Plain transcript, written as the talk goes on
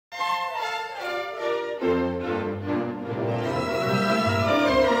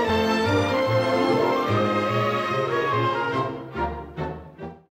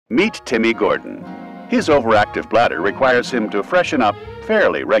Meet Timmy Gordon. His overactive bladder requires him to freshen up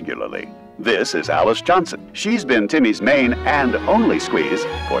fairly regularly. This is Alice Johnson. She's been Timmy's main and only squeeze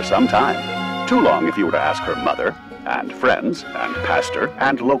for some time. Too long if you were to ask her mother, and friends, and pastor,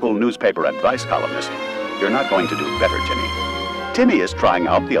 and local newspaper advice columnist. You're not going to do better, Timmy. Timmy is trying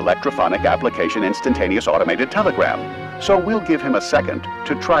out the electrophonic application Instantaneous Automated Telegram, so we'll give him a second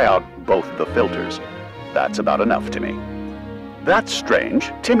to try out both the filters. That's about enough, Timmy. That's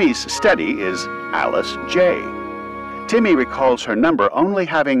strange. Timmy's steady is Alice J. Timmy recalls her number only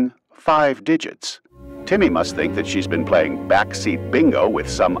having 5 digits. Timmy must think that she's been playing backseat bingo with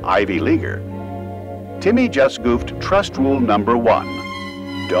some Ivy Leaguer. Timmy just goofed trust rule number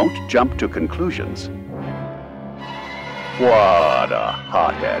 1. Don't jump to conclusions. What a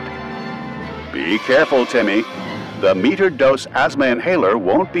hothead. Be careful, Timmy. The metered dose asthma inhaler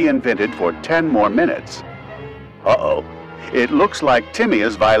won't be invented for 10 more minutes. Uh-oh. It looks like Timmy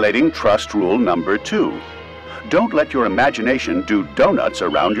is violating trust rule number 2. Don't let your imagination do donuts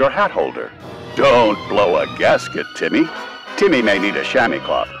around your hat holder. Don't blow a gasket, Timmy. Timmy may need a chamois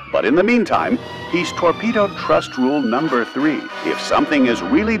cloth, but in the meantime, he's torpedoed trust rule number 3. If something is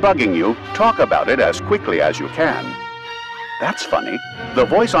really bugging you, talk about it as quickly as you can. That's funny. The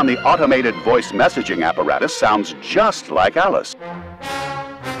voice on the automated voice messaging apparatus sounds just like Alice.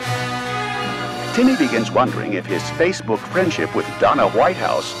 Timmy begins wondering if his Facebook friendship with Donna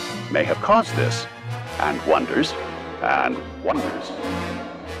Whitehouse may have caused this, and wonders, and wonders.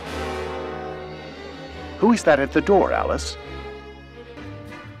 Who is that at the door, Alice?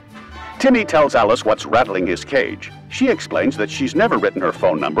 Timmy tells Alice what's rattling his cage. She explains that she's never written her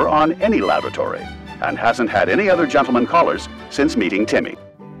phone number on any lavatory and hasn't had any other gentleman callers since meeting Timmy.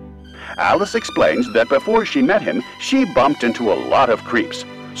 Alice explains that before she met him, she bumped into a lot of creeps,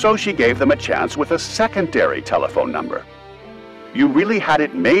 so she gave them a chance with a secondary telephone number. You really had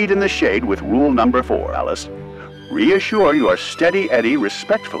it made in the shade with rule number 4, Alice. Reassure your steady Eddie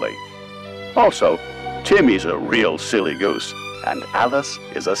respectfully. Also, Timmy's a real silly goose, and Alice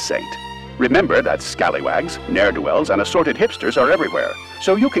is a saint. Remember that scallywags, ne'er-do-wells, and assorted hipsters are everywhere,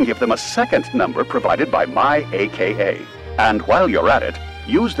 so you can give them a second number provided by My AKA. And while you're at it,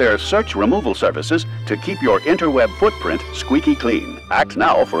 use their search removal services to keep your interweb footprint squeaky clean. Act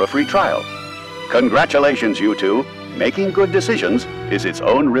now for a free trial. Congratulations, you two. Making good decisions is its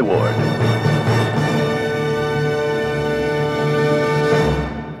own reward.